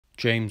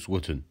James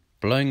Wootton,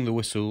 blowing the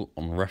whistle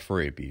on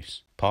referee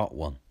abuse, Part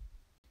 1.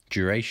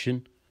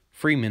 Duration,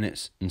 3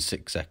 minutes and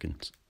 6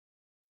 seconds.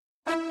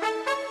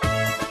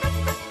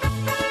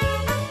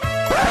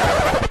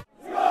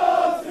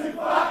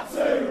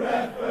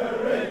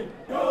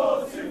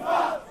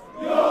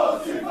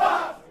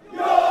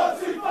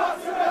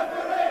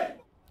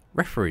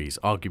 Referees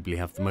arguably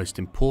have the most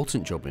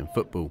important job in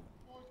football,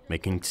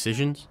 making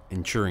decisions,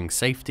 ensuring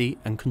safety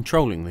and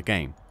controlling the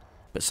game.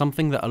 But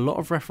something that a lot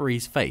of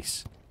referees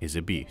face is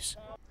abuse.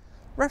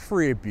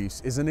 Referee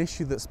abuse is an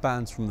issue that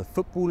spans from the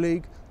Football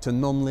League to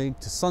non-league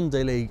to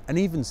Sunday League and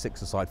even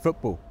six-a-side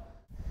football.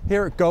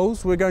 Here at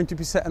Goals we're going to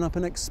be setting up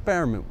an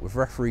experiment with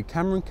referee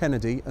Cameron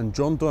Kennedy and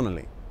John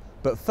Donnelly.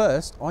 But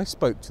first I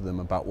spoke to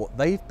them about what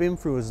they've been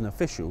through as an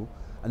official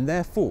and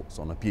their thoughts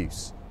on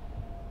abuse.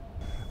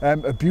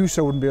 Abuse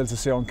I wouldn't be able to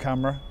say on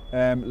camera,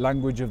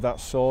 language of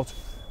that sort.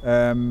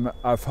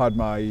 I've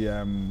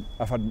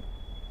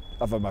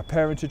had my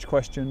parentage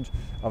questioned,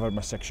 I've had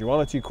my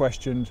sexuality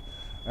questioned,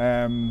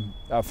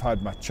 I've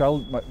had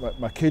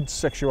my kids'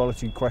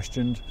 sexuality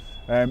questioned,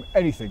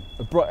 anything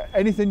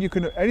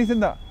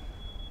that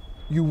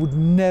you would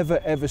never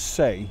ever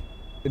say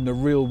in the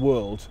real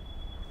world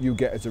you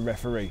get as a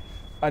referee,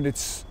 and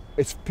it's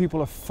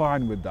people are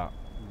fine with that,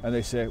 and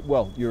they say,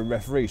 well, you're a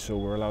referee so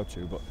we're allowed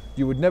to, but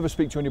you would never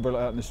speak to anybody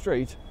like that in the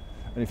street,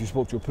 and if you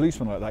spoke to a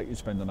policeman like that you'd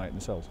spend the night in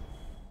the cells.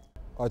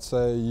 I'd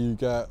say you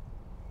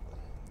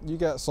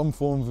get some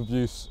form of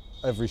abuse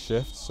every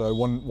shift, so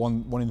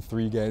one in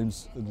 3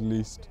 games at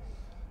least.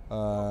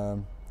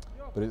 But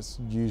it's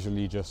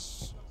usually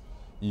just,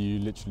 you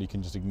literally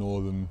can just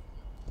ignore them,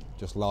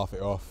 just laugh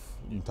it off,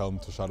 you can tell them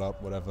to shut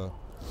up, whatever.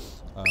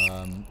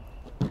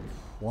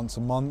 Once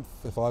a month,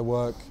 if I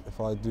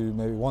do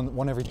maybe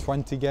one every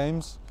 20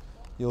 games,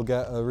 you'll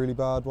get a really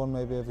bad one,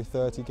 maybe every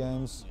 30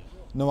 games.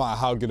 No matter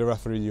how good a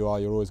referee you are,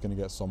 you're always going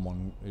to get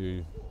someone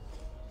who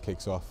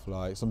kicks off.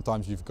 Like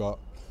sometimes you've got,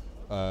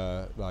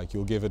 like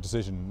you'll give a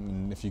decision,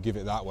 and if you give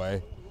it that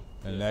way,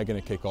 and they're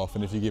going to kick off,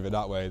 and if you give it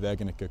that way, they're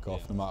going to kick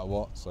off no matter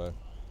what. So,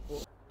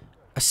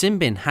 a sin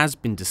bin has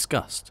been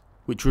discussed,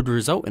 which would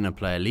result in a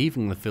player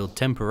leaving the field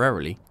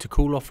temporarily to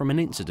cool off from an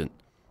incident.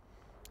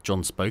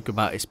 John spoke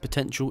about its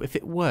potential if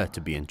it were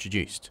to be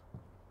introduced.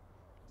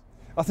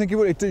 I think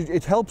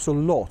it helps a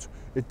lot.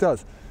 It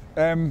does.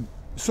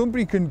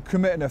 Somebody can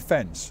commit an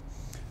offence,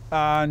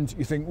 and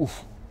you think,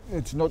 oof,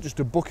 it's not just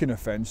a booking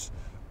offence,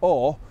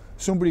 or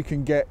somebody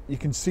you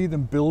can see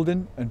them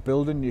building and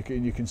building, you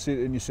can see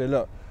it and you say,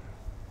 look,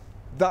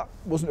 that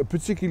wasn't a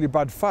particularly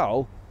bad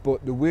foul,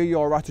 but the way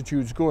your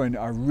attitude's going,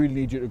 I really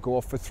need you to go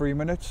off for 3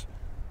 minutes,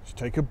 just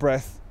take a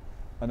breath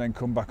and then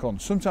come back on.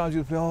 Sometimes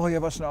you'll say, oh yeah,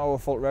 that's not our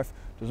fault, ref.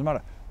 Doesn't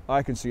matter.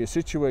 I can see a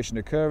situation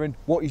occurring,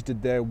 what he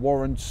did there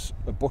warrants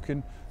a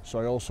booking, so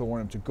I also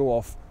want him to go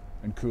off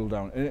and cool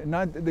down.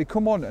 And they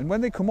come on, and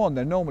when they come on,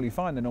 they're normally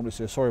fine. They normally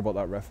say, sorry about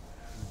that, ref.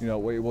 You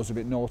know, it was a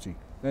bit naughty.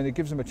 Then it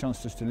gives them a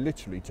chance just to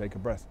literally take a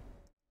breath.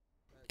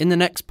 In the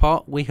next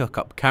part, we hook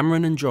up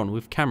Cameron and John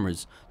with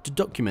cameras to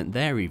document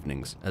their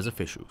evenings as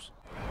officials.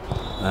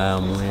 We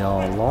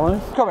are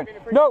live. Coming.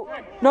 No,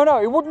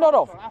 it would not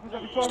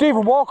have.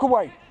 Stephen, walk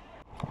away.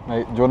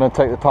 mate, do you want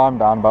to take the time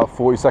down about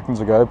 40 seconds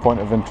ago? Point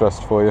of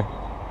interest for you.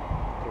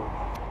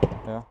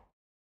 Yeah.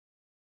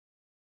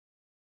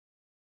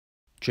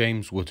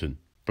 James Wootton,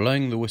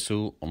 blowing the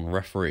whistle on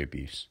referee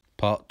abuse,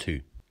 Part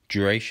 2.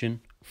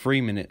 Duration,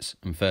 3 minutes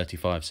and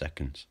 35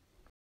 seconds.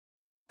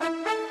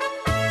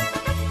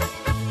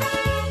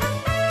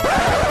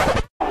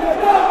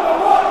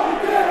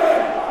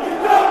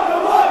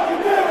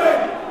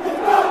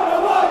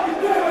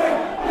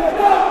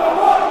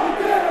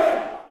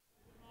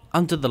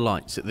 Under the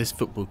lights at this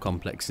football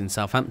complex in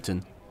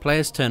Southampton,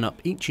 players turn up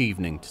each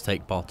evening to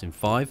take part in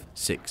 5,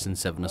 6 and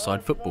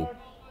 7-a-side football.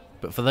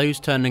 But for those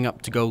turning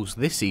up to Goals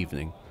this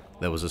evening,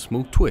 there was a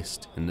small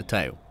twist in the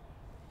tale.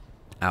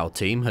 Our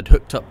team had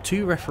hooked up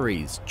 2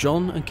 referees,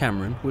 John and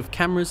Cameron, with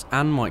cameras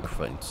and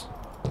microphones.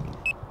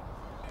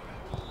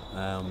 We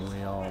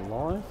are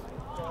live.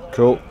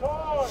 Cool.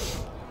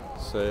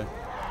 So,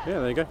 yeah,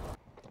 there you go.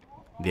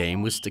 The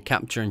aim was to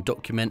capture and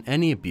document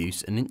any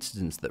abuse and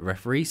incidents that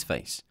referees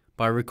face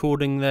by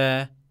recording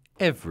their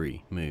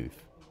every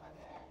move.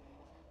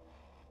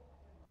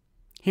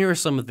 Here are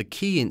some of the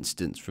key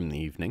incidents from the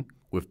evening,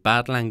 with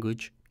bad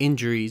language,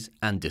 injuries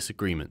and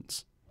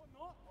disagreements.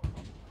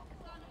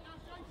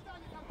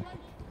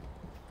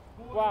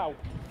 Wow.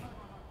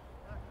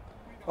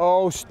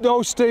 Oh,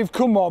 no, Steve,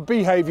 come on,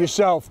 behave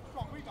yourself.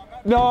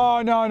 No,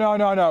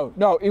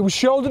 he was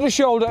shoulder to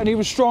shoulder and he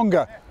was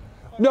stronger.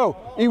 No,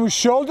 he was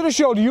shoulder to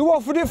shoulder. You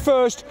offered it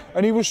first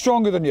and he was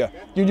stronger than you.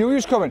 You knew he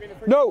was coming.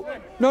 No,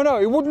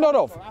 it would not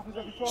have.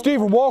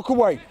 Stephen, walk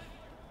away.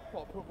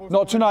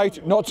 Not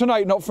tonight, not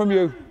from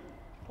you.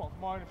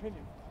 My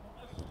opinion.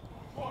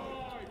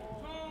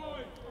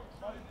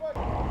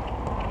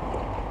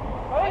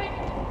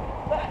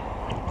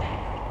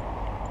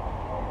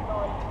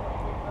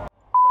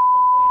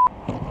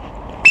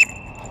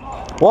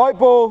 White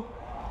ball.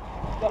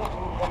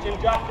 watch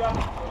him, Jack.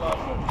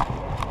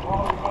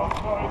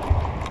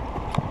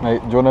 Mate,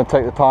 do you want to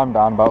take the time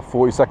down about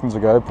 40 seconds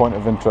ago? Point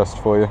of interest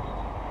for you.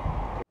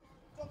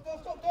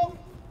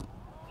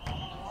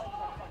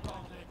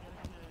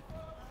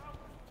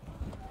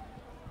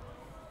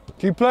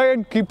 Keep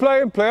playing,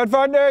 play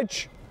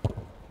advantage.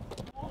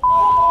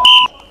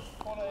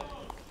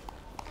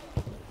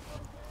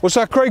 What's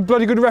that, Craig?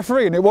 Bloody good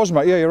refereeing. It was,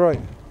 mate. Yeah, you're right.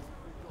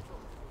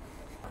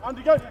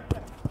 Andy, go.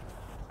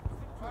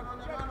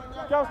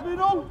 Gas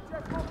middle.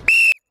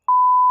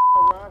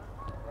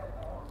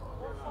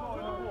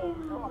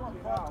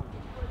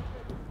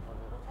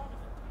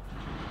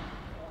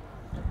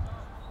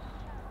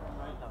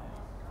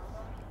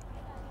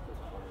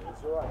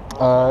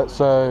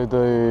 So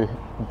the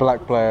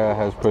black player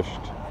has pushed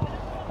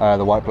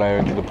the white player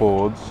into the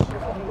boards.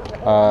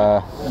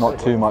 Not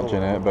too much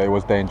in it, but it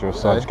was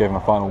dangerous, so I just gave him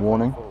a final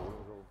warning.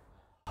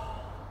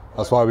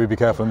 That's why we be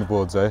careful on the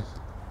boards, eh?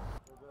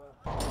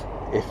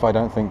 If I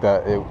don't think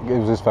that it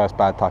was his first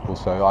bad tackle,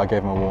 so I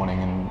gave him a warning,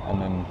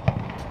 and then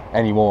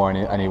any more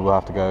and he will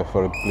have to go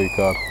for a blue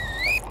card.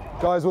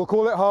 Guys, we'll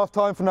call it half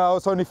time for now.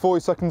 It's only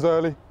 40 seconds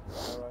early.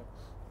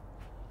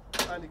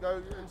 Andy,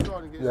 go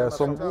inside and get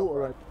some water.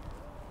 Right.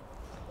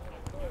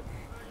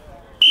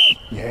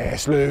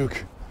 Yes,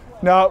 Luke.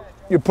 Now,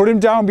 you put him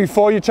down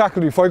before you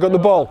tackled him, before you got the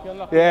ball.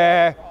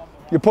 Yeah,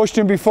 you pushed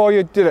him before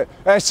you did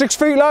it. 6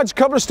 feet, lads, a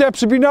couple of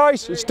steps would be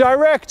nice. It's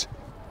direct.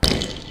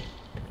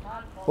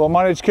 Well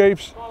managed,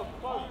 keeps.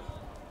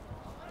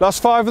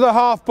 Last 5 of the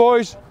half,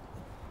 boys.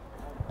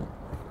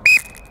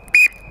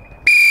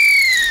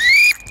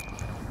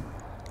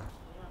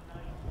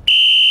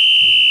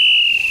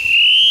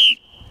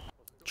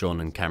 John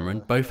and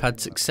Cameron both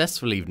had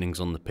successful evenings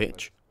on the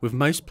pitch, with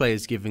most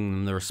players giving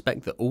them the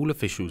respect that all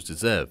officials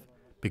deserve,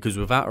 because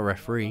without a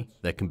referee,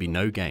 there can be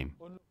no game.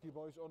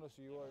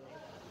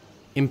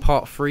 In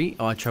part 3,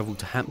 I travelled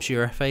to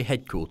Hampshire FA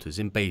headquarters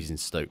in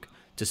Basingstoke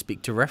to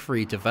speak to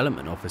Referee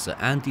Development Officer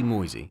Andy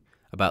Moisey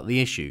about the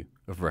issue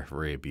of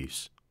referee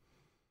abuse.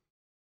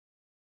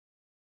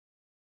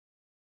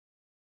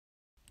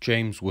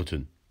 James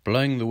Wootton,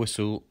 blowing the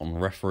whistle on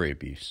referee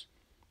abuse.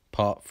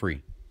 Part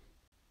 3.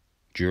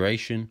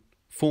 Duration,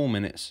 4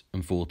 minutes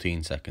and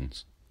 14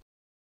 seconds.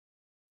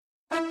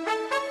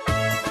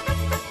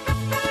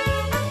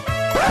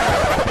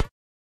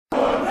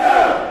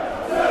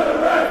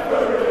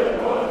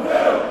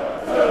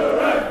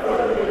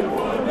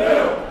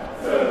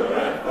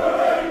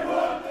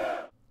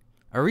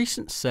 A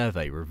recent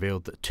survey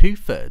revealed that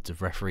 2/3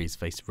 of referees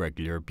face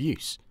regular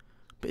abuse.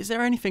 But is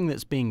there anything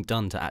that's being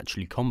done to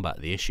actually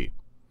combat the issue?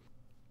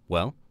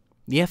 Well,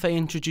 the FA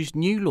introduced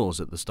new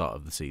laws at the start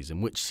of the season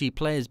which see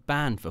players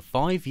banned for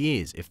 5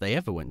 years if they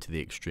ever went to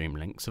the extreme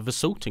lengths of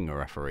assaulting a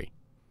referee.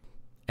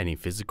 Any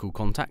physical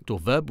contact or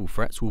verbal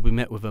threats will be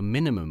met with a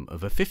minimum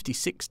of a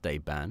 56-day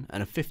ban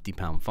and a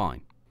 £50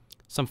 fine.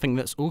 Something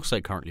that's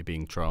also currently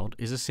being trialled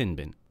is a sin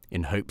bin,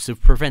 in hopes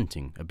of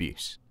preventing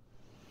abuse.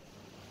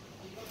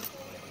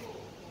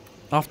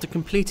 After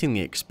completing the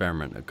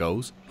experiment at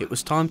Goals, it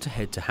was time to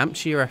head to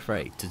Hampshire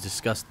FA to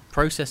discuss the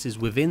processes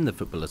within the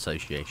Football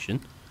Association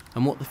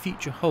and what the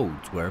future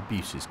holds where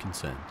abuse is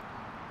concerned.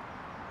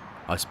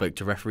 I spoke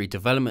to Referee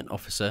Development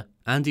Officer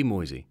Andy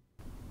Moisey.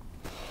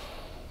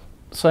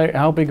 So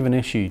how big of an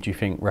issue do you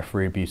think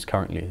referee abuse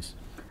currently is?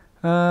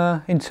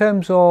 In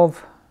terms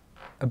of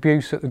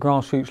abuse at the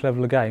grassroots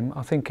level of the game,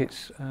 I think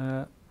it's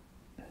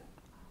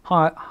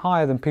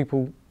higher than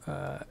people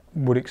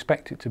would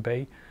expect it to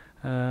be.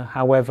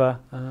 However,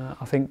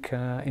 I think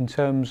in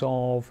terms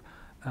of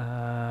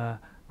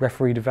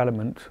referee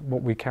development,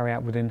 what we carry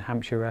out within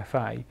Hampshire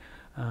FA,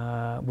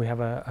 we have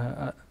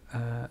a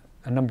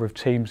number of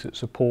teams that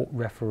support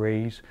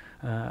referees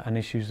and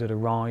issues that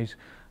arise.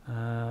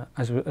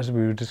 As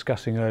we were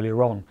discussing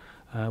earlier on,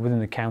 within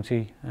the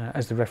county,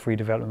 as the referee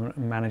development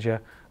manager,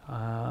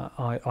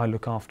 I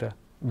look after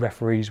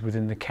referees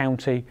within the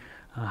county.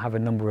 I have a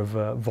number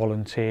of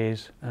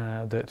volunteers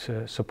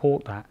that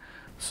support that.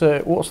 So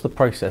what's the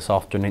process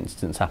after an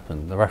incident's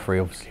happened? The referee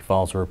obviously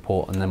files a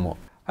report, and then what?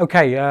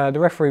 Okay, the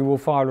referee will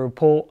file a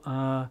report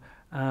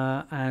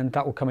and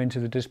that will come into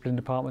the discipline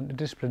department. The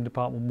discipline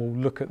department will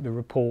look at the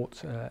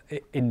report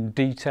in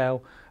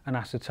detail and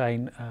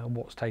ascertain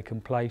what's taken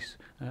place.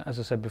 As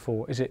I said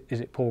before, is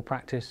it poor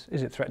practice?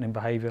 Is it threatening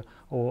behaviour?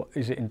 Or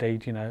is it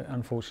indeed,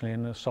 unfortunately,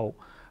 an assault?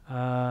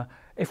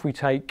 If we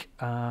take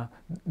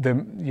the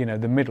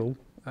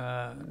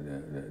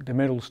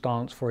middle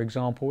stance, for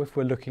example, if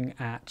we're looking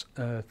at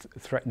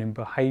threatening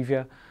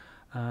behaviour,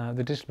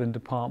 the discipline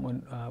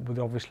department would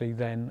obviously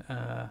then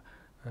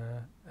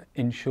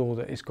ensure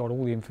that it's got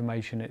all the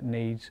information it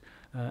needs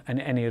and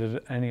any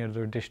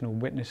other additional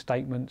witness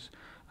statements.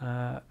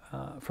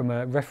 From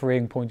a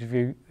refereeing point of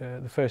view,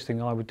 the first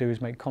thing I would do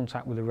is make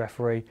contact with the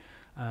referee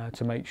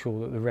to make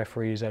sure that the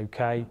referee is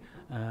okay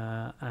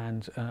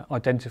and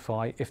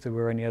identify if there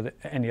were any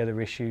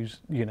other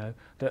issues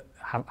that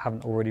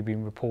haven't already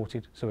been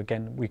reported. So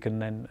again, we can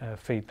then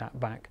feed that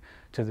back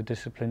to the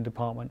discipline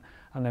department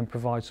and then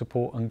provide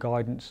support and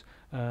guidance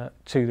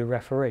to the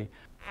referee.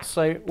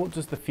 So what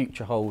does the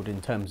future hold in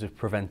terms of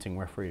preventing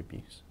referee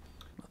abuse?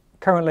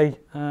 Currently,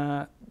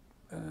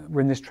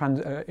 we're in this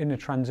in a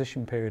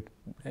transition period,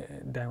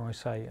 dare I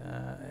say.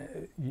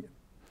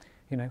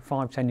 You know,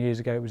 5-10 years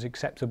ago it was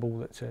acceptable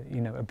that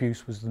you know,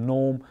 abuse was the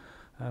norm.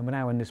 We're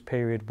now in this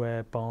period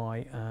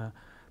whereby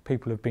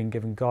people have been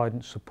given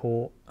guidance,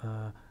 support,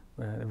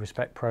 the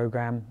Respect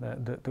programme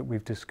that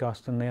we've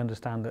discussed, and they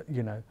understand that,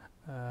 you know,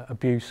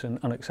 abuse and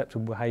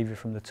unacceptable behaviour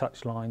from the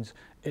touchlines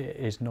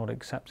is not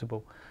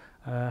acceptable.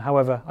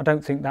 However, I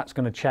don't think that's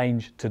going to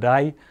change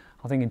today.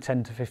 I think in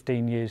 10 to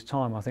 15 years'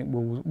 time, I think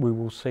we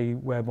will see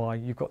whereby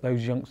you've got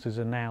those youngsters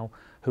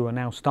who are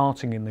now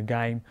starting in the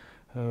game,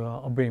 who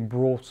are being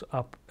brought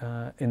up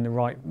in the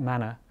right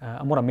manner.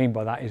 And what I mean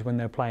by that is when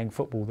they're playing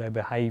football, their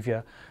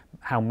behaviour,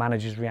 how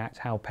managers react,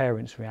 how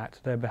parents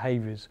react, their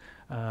behaviours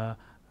are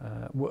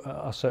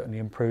certainly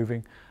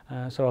improving.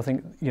 So I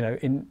think, you know,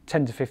 in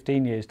 10 to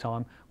 15 years'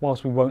 time,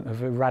 whilst we won't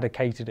have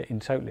eradicated it in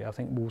totally, I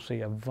think we'll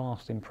see a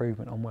vast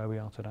improvement on where we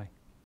are today.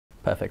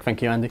 Perfect,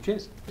 thank you, Andy.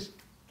 Cheers.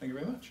 Thank you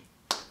very much.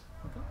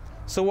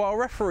 So while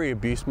referee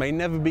abuse may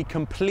never be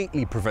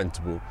completely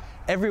preventable,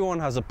 everyone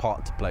has a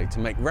part to play to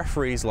make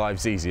referees'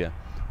 lives easier,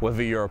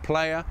 whether you're a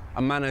player,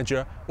 a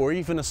manager, or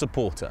even a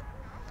supporter.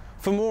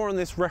 For more on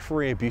this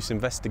referee abuse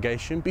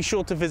investigation, be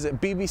sure to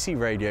visit BBC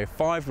Radio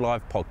 5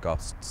 Live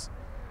podcasts.